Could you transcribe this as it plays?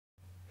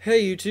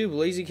Hey YouTube,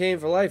 Lazy Kane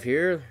for life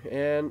here,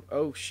 and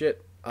oh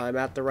shit, I'm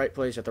at the right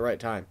place at the right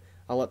time.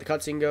 I'll let the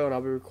cutscene go and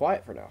I'll be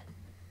quiet for now.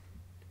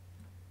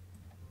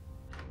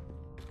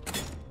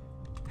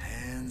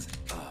 Hands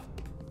up.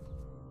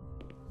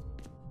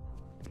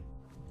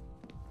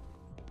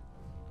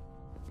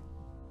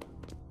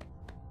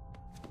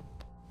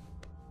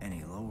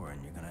 Any lower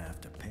and you're gonna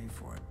have to pay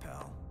for it,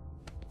 pal.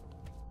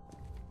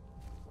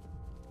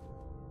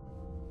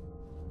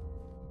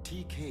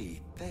 TK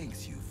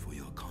thanks you for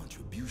your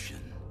contribution.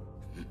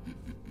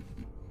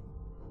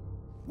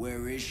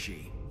 Where is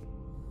she?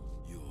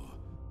 Your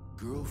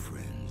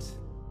girlfriend's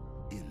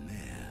in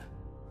there.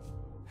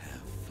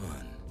 Have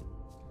fun.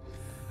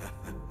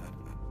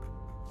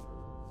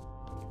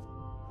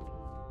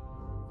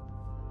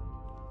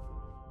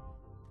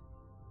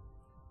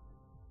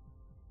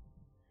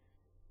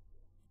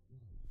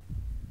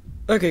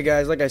 Okay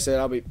guys, like I said,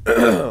 I'll be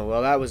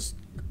well, that was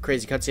a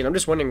crazy cutscene. I'm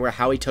just wondering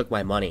how he took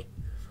my money.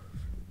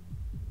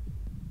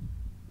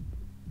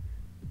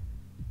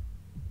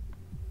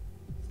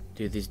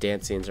 Dude, these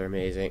dance scenes are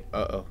amazing.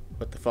 Uh-oh.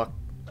 What the fuck?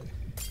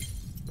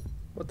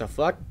 What the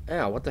fuck?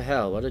 Ow, what the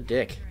hell? What a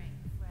dick.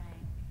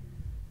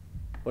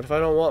 What if I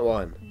don't want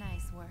one?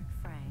 Nice work,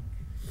 Frank.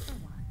 For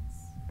once.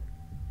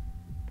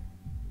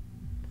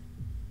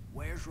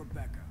 Where's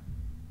Rebecca?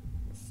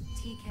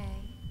 TK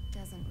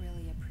doesn't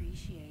really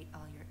appreciate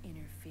all your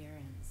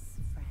interference,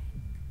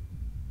 Frank.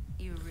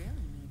 You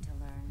really need to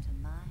learn to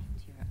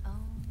mind your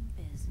own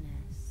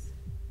business.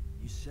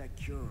 You set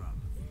Cure up.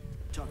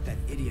 Talk that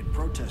idiot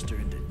protester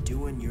into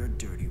doing your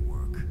dirty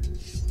work.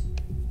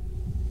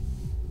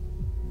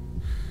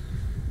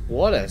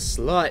 What a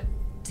slut.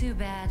 Too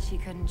bad she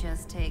couldn't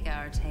just take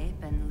our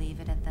tape and leave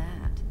it at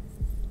that.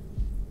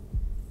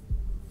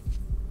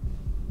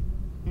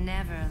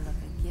 Never look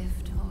a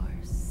gift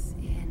horse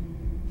in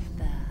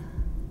the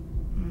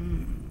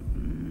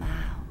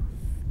mouth.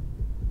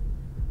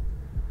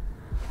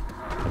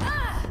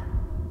 Ah!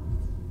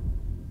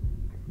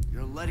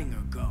 You're letting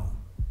her go.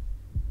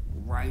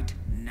 Right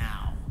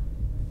now.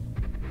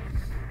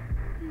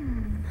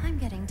 I'm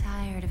getting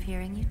tired of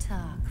hearing you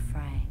talk,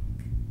 Frank.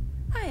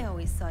 I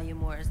always saw you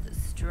more as the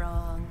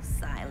strong,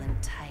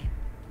 silent type.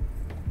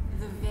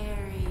 The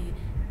very,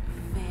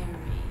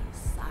 very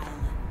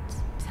silent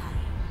type.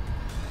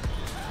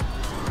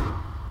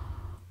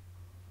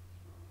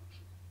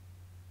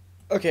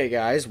 Okay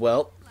guys,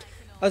 well,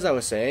 as I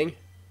was saying,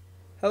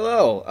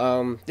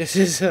 hello, this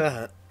is,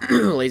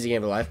 Lazy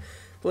Game for Life,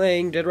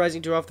 playing Dead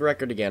Rising 2 off the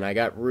record again. I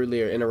got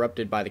rudely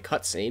interrupted by the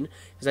cutscene,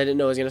 because I didn't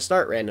know it was going to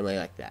start randomly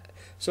like that.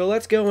 So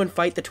let's go and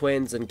fight the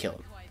twins and kill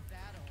them.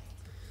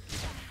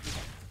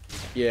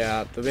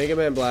 Yeah, the Mega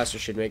Man Blaster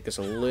should make this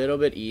a little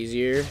bit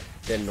easier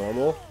than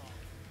normal,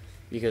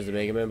 because the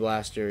Mega Man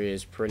Blaster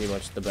is pretty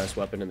much the best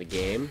weapon in the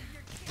game.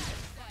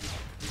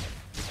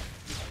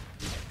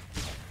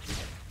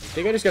 I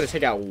think I just gotta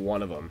take out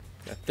one of them.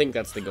 I think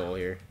that's the goal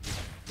here.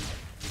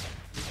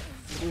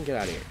 Get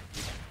out of here.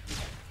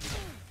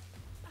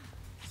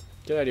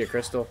 Get out of here,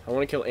 Crystal. I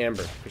want to kill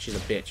Amber, because she's a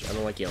bitch. I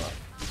don't like yellow.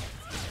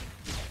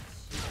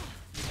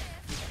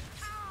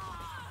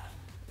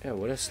 Yeah,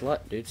 what a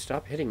slut, dude.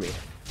 Stop hitting me.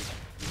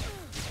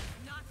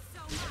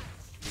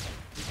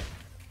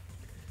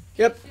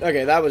 Yep,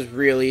 okay, that was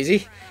real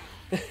easy.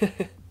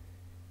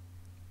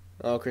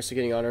 Oh, Crystal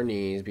getting on her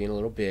knees, being a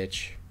little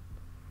bitch.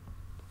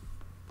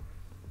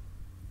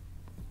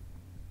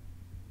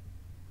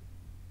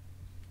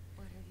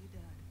 What have you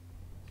done?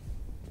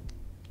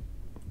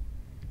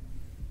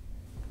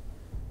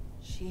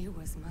 She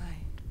was my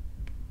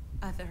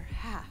other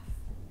half.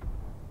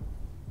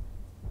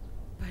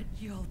 But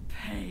you'll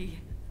pay.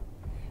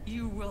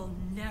 You will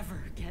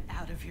never get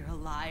out of here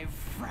alive,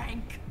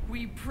 Frank.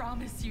 We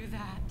promise you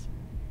that.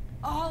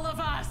 All of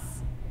us!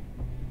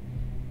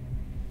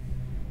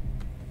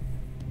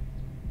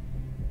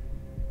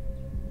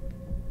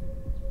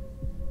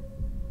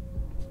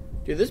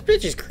 Dude, this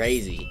bitch is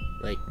crazy.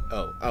 Like,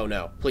 oh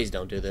no. Please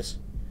don't do this.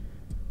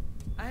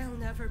 I'll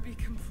never be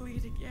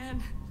complete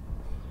again.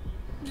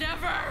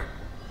 Never!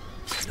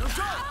 No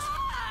don't!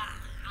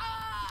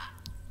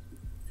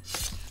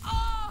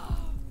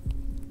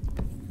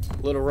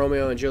 Little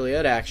Romeo and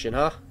Juliet action,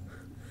 huh?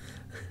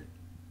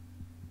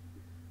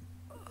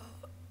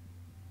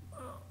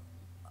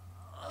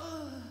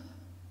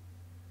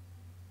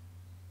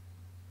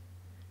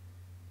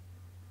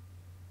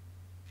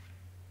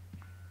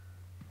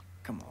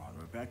 Come on,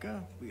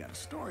 Rebecca. We got a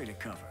story to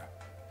cover.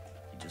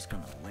 You just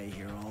gonna lay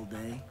here all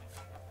day?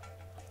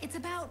 It's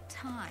about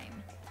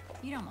time.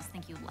 You'd almost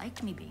think you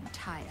liked me being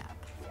tied up.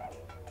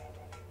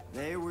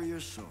 They were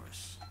your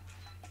source.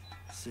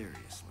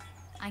 Seriously.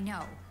 I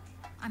know.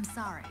 I'm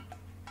sorry.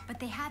 But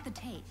they had the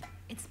tape.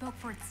 It spoke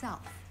for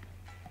itself.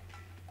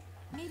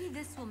 Maybe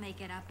this will make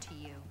it up to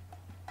you.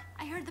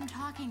 I heard them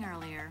talking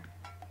earlier.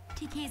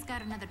 TK's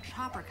got another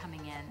chopper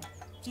coming in.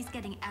 He's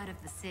getting out of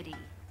the city.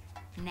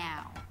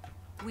 Now.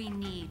 We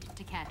need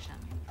to catch him.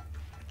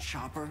 A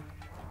chopper?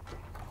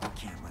 We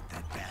can't let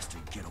that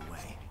bastard get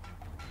away.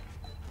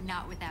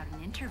 Not without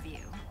an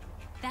interview.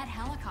 That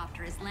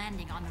helicopter is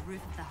landing on the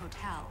roof of the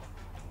hotel.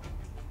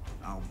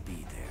 I'll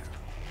be there.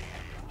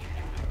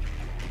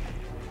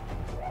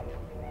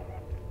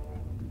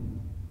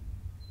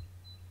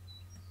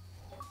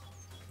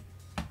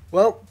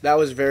 Well, that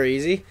was very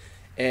easy.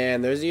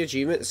 And there's the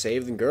achievement,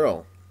 Save the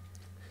Girl.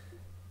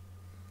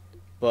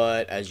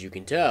 But, as you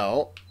can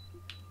tell...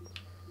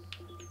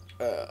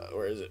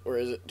 where is it? Where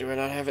is it? Do I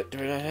not have it? Do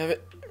I not have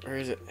it? Where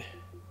is it?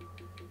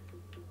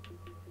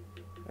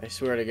 I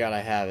swear to God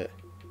I have it.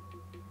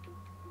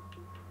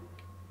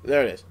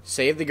 There it is.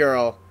 Save the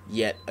girl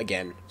yet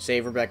again.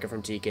 Save Rebecca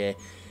from TK.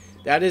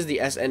 That is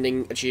the S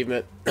ending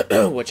achievement,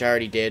 which I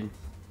already did.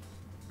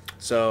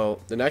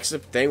 So, the next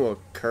thing will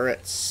occur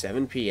at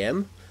 7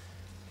 p.m.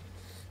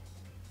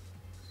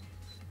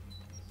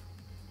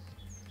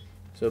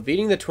 So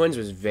beating the twins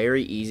was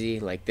very easy.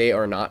 Like, they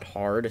are not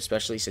hard,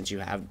 especially since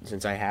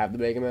I have the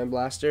Mega Man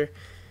Blaster.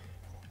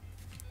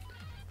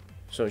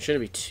 So it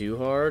shouldn't be too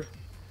hard.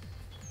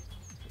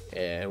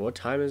 And what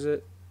time is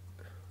it?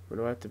 When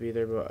do I have to be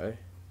there by?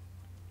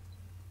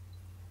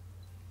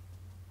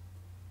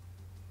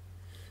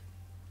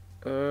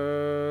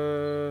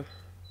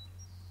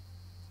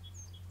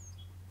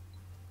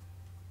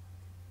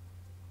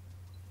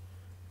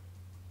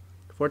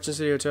 Fortune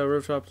City Hotel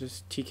rooftop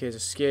is TK's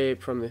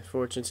escape from the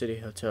Fortune City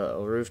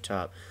Hotel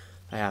rooftop.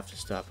 I have to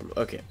stop him.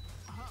 Okay.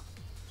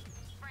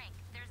 Frank,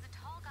 there's a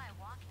tall guy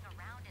walking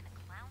around in a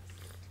clown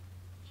suit.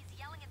 He's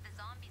yelling at the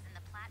zombies in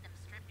the Platinum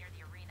Strip near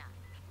the arena.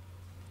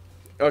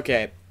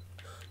 Okay.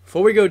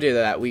 Before we go do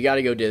that, we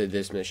gotta go do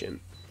this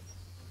mission.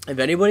 If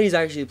anybody's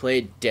actually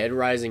played Dead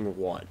Rising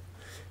 1,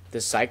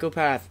 the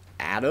psychopath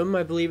Adam,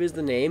 I believe is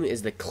the name,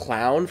 is the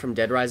clown from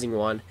Dead Rising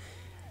 1.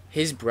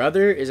 His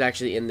brother is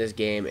actually in this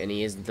game, and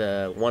he is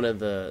one of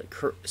the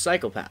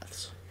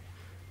psychopaths.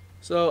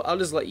 So I'll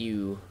just let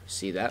you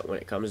see that when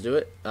it comes to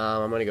it.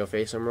 I'm gonna go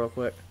face him real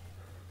quick,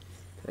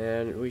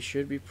 and we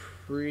should be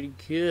pretty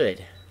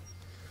good.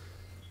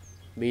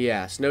 But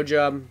yeah, snow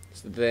job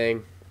is the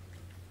thing.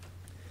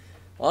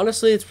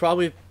 Honestly, it's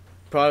probably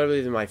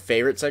my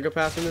favorite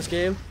psychopath in this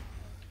game.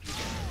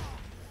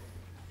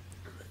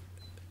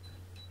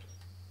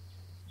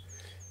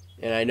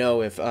 And I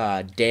know if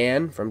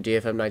Dan from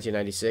DFM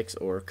 1996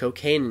 or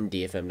Cocaine in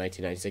DFM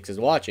 1996 is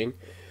watching,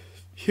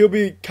 he'll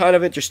be kind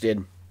of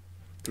interested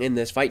in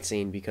this fight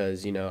scene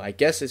because, you know, I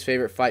guess his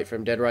favorite fight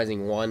from Dead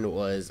Rising 1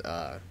 was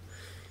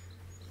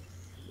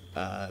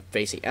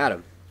facing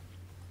Adam.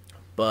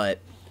 But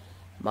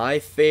my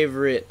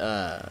favorite,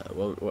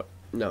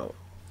 no.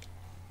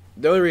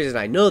 The only reason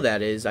I know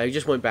that is I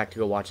just went back to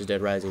go watch his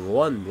Dead Rising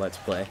 1 Let's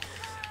Play.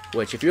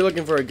 Which, if you're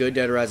looking for a good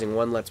Dead Rising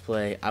 1 Let's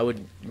Play, I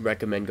would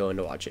recommend going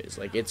to watch his.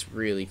 Like, it's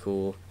really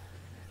cool.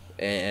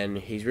 And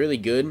he's really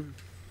good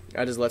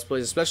at his Let's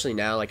Plays, especially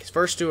now. Like, his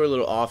first two are a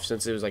little off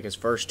since it was, like, his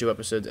first 2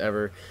 episodes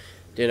ever.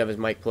 Didn't have his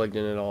mic plugged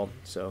in at all.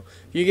 So,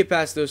 if you get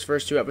past those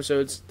first 2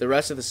 episodes, the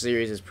rest of the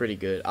series is pretty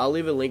good. I'll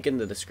leave a link in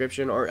the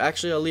description, or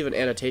actually I'll leave an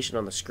annotation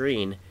on the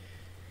screen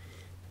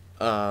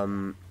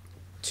to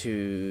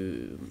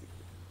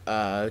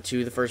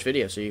the first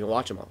video so you can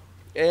watch them all.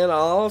 And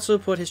I'll also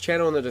put his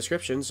channel in the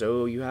description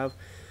so you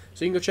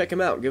can go check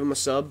him out. Give him a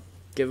sub,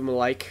 give him a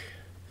like.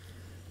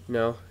 You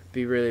know,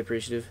 be really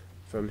appreciative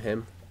from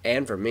him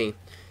and from me,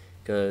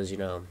 because, you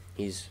know,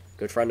 he's a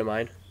good friend of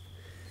mine.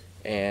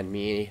 And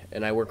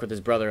I work with his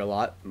brother a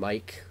lot,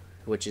 Mike,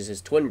 which is his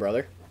twin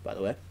brother, by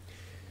the way.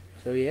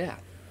 So yeah.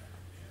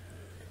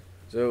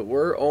 So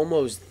we're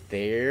almost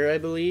there, I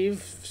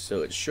believe.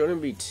 So it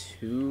shouldn't be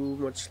too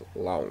much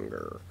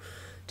longer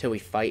till we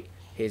fight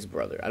his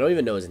brother. I don't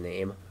even know his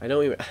name. I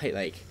know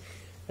like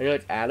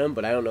Adam,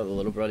 but I don't know the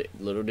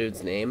little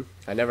dude's name.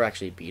 I never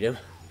actually beat him.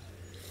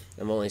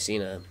 I've only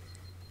seen a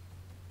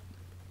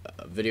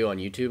video on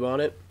YouTube on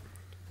it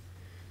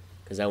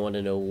because I want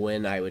to know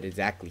when I would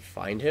exactly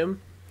find him.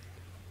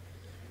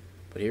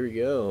 But here we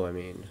go. I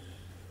mean,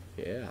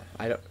 yeah.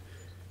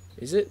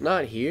 Is it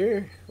not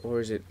here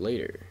or is it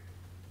later?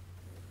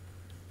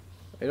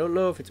 I don't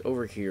know if it's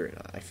over here or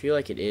not. I feel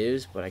like it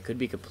is, but I could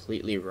be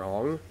completely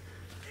wrong.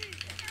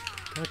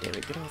 God damn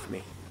it, get off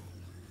me.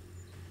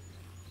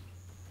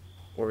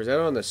 Or is that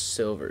on the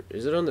silver?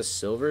 Is it on the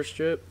silver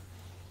strip?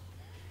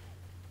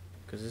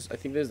 Because I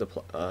think this is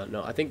the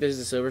no, I think this is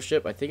the silver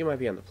strip. I think it might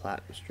be on the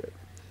platinum strip.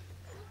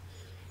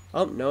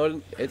 Oh,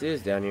 no, it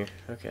is down here.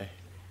 Okay.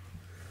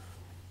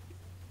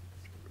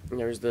 And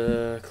there's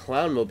the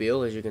clown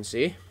mobile, as you can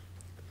see.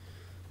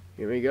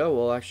 Here we go.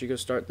 We'll actually go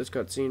start this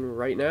cutscene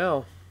right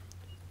now.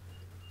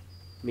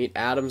 Meet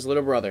Adam's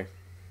little brother.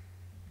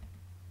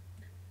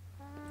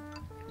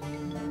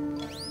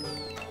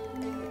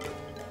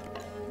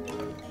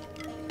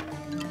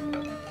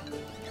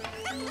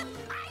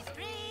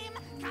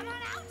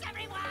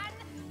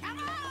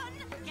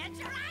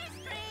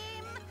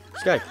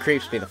 This guy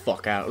creeps me the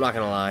fuck out, I'm not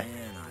gonna lie.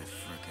 Man, I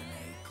frickin'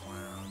 hate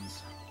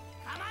clowns.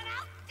 Come on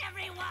out,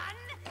 everyone!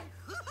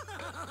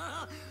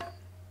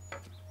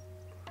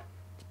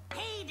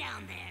 Hey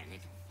down there,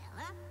 little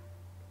fella.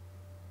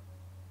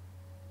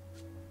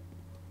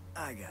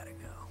 I gotta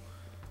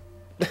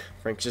go.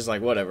 Frank's just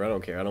like, whatever, I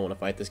don't care, I don't want to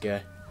fight this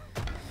guy.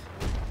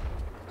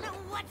 Now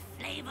what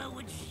flavor Whatever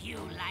would you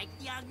like,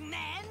 young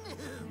man?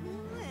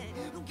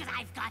 Because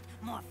I've got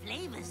more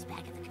flavors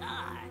back in the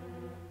car.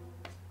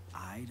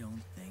 I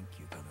don't think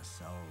you're gonna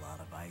sell a lot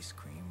of ice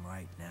cream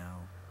right now.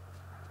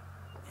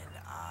 And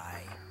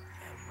I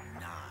am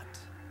not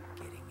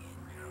getting in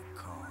your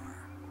car.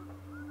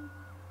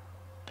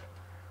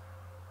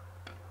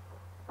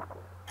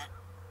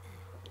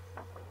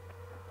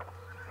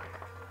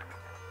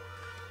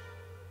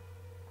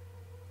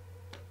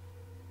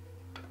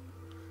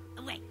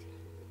 Wait.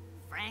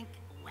 Frank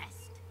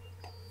West.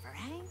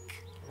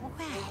 Frank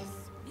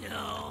West?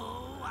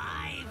 No,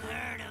 I've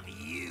heard of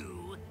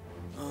you.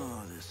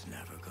 Oh, this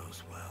never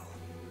goes well.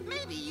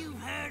 Maybe you've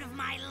heard of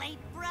my late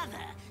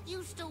brother.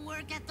 Used to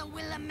work at the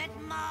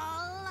Willamette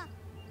Mall.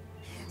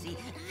 See,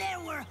 there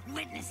were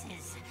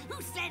witnesses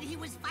who said he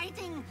was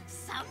fighting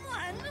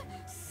someone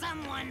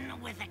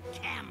with a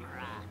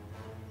camera.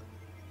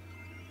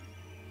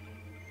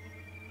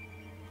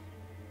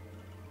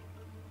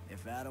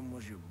 If Adam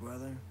was your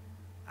brother,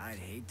 I'd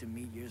hate to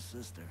meet your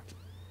sister.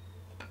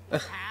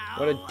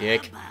 What a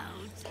dick. How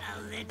about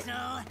a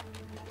little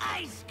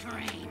ice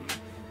cream,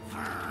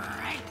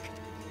 Frank?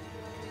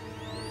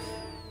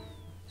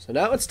 So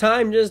now it's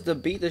time just to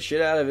beat the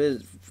shit out of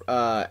his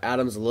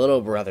Adam's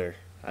little brother.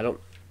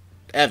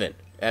 Evan.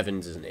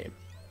 Evan's his name.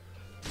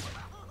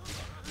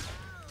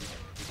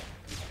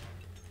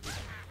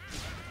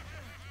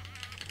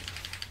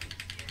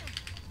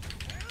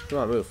 Come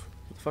on, move.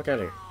 Get the fuck out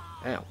of here.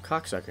 Ow,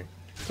 cocksucker.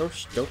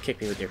 Don't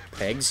kick me with your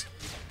pegs,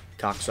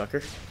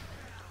 cocksucker.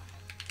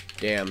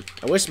 Damn.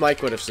 I wish Mike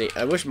could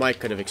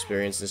have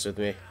experienced this with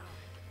me.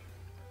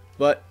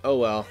 But oh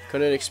well.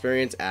 Couldn't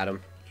experience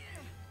Adam.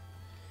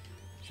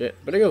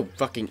 Shit. Better go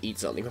fucking eat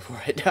something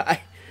before I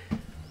die.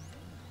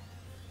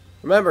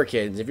 Remember,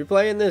 kids, if you're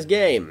playing this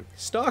game,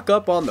 stock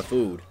up on the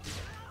food.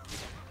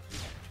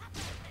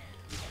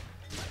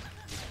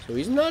 So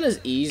he's not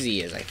as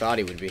easy as I thought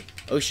he would be.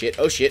 Oh shit,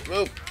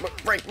 move!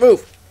 Frank,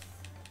 move!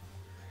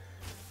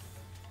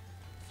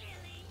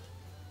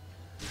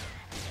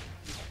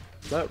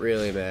 Not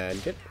really, man.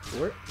 Get...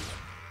 Where...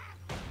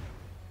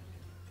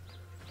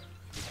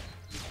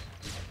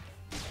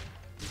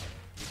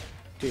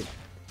 Dude.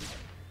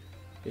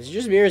 Is it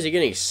just me or is he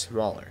getting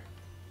smaller?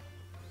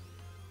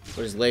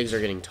 But his legs are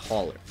getting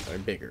taller or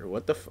bigger.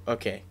 What the f...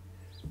 Okay.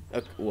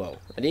 Whoa.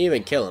 I didn't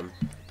even kill him.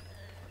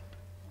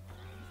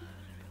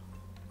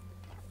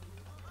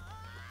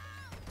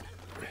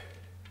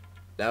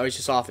 Now he's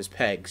just off his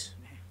pegs.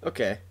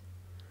 Okay.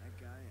 That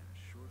guy had a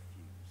short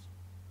fuse.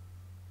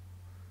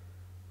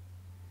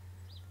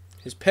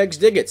 His pegs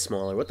did get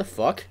smaller. What the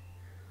fuck?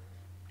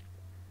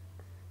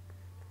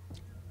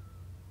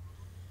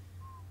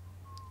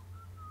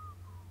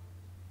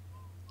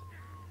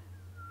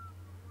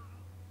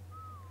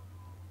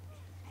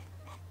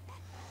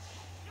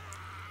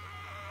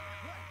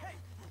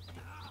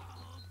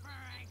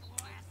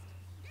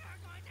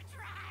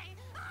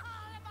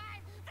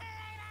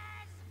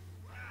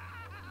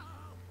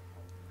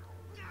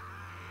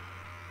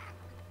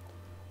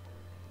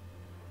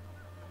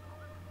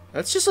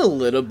 That's just a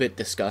little bit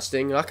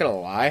disgusting, not gonna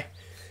lie.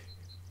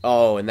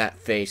 Oh, and that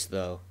face,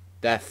 though.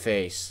 That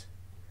face.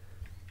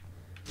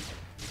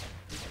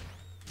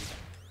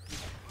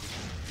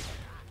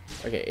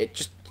 Okay,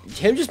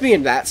 him just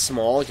being that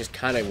small just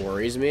kind of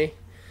worries me.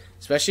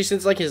 Especially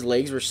since, like, his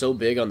legs were so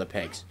big on the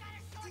pegs.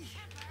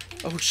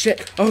 Oh,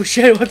 shit. Oh,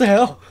 shit. What the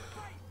hell?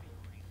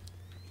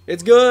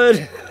 It's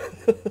good.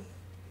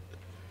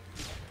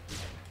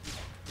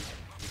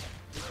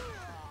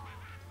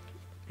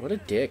 What a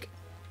dick.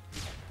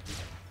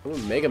 I'm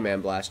gonna Mega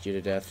Man blast you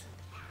to death.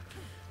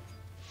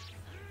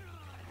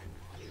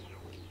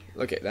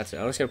 Okay, that's it.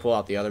 I'm just gonna pull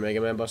out the other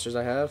Mega Man busters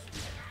I have.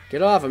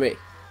 Get off of me.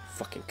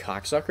 Fucking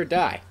cocksucker,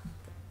 die.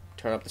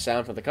 Turn up the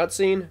sound for the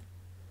cutscene.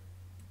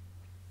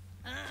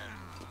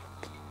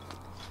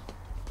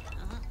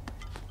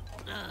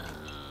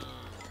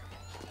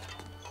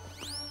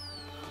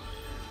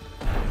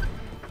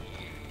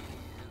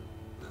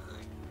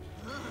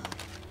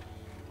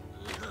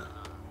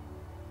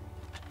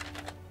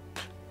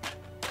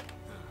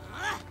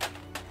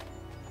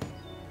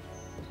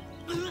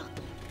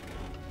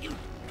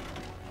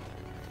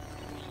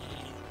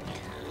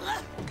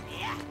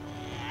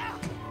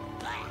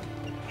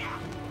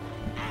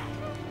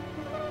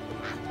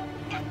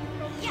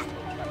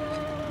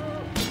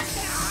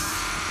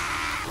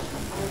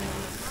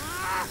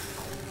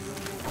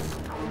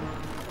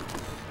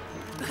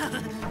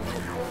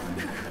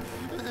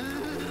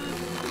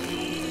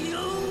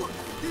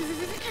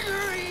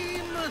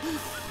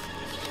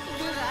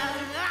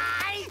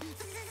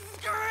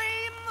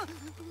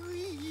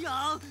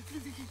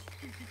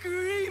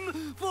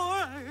 Scream for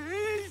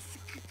ice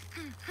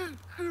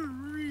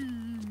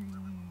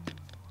cream.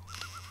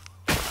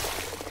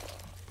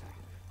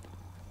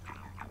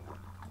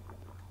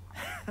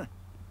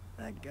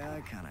 That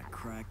guy kind of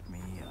cracked me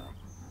up.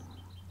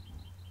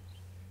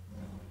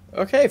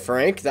 Okay,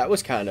 Frank, that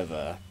was kind of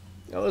that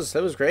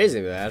was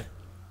crazy, man.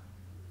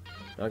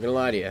 Not gonna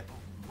lie to you.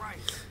 Right.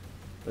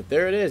 But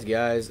there it is,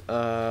 guys.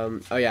 Oh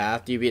yeah,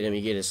 after you beat him,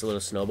 you get this little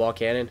snowball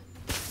cannon,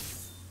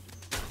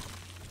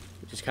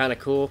 which is kind of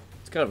cool.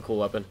 It's kind of a cool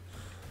weapon.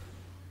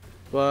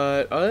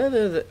 But other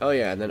than oh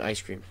yeah, and then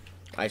ice cream.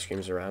 Ice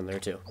cream's around there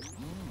too.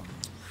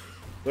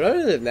 But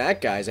other than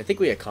that, guys, I think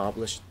we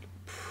accomplished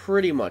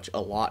pretty much a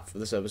lot for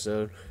this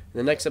episode. In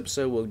the next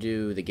episode, we'll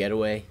do the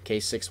getaway,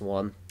 case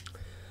 6-1.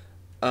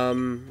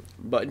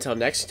 But until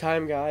next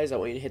time, guys, I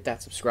want you to hit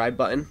that subscribe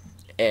button.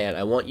 And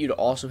I want you to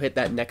also hit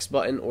that next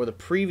button or the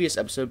previous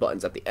episode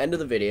buttons at the end of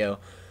the video.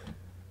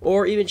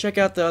 Or even check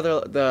out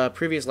the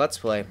previous Let's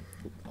Play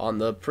on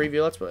the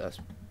preview Let's Play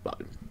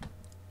button.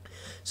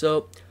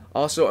 So,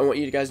 also, I want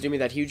you guys to do me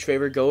that huge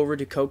favor. Go over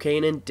to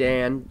Cocaine and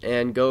Dan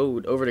and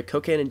go over to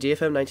Cocaine and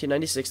DFM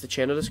 1996. The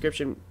channel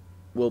description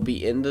will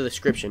be in the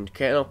description.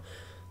 Channel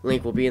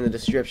link will be in the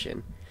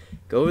description.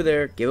 Go over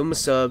there, give them a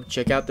sub,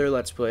 check out their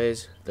Let's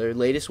Plays. Their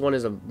latest one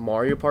is a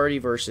Mario Party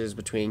versus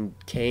between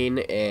Kane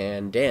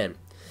and Dan.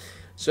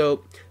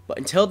 So, but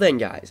until then,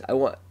 guys,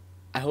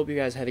 I hope you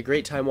guys had a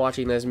great time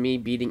watching this, me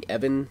beating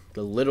Evan,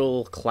 the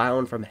little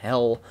clown from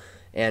hell,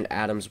 and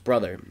Adam's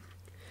brother.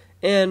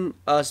 And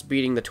us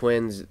beating the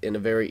twins in a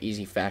very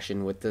easy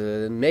fashion with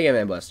the Mega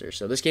Man Buster.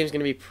 So this game's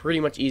going to be pretty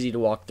much easy to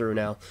walk through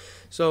now.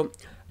 So,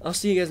 I'll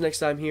see you guys next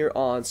time here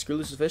on Screw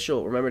Loose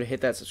Official. Remember to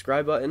hit that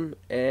subscribe button,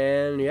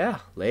 and yeah,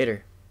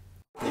 later.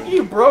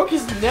 You broke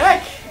his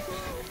neck!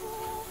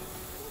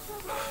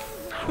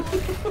 What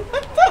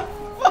the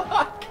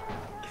fuck?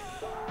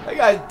 That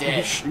guy's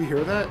dead. You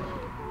hear that?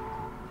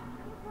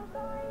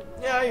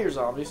 Yeah, I hear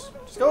zombies.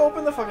 Just go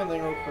open the fucking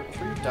thing real quick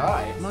before you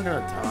die. I'm not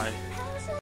gonna die.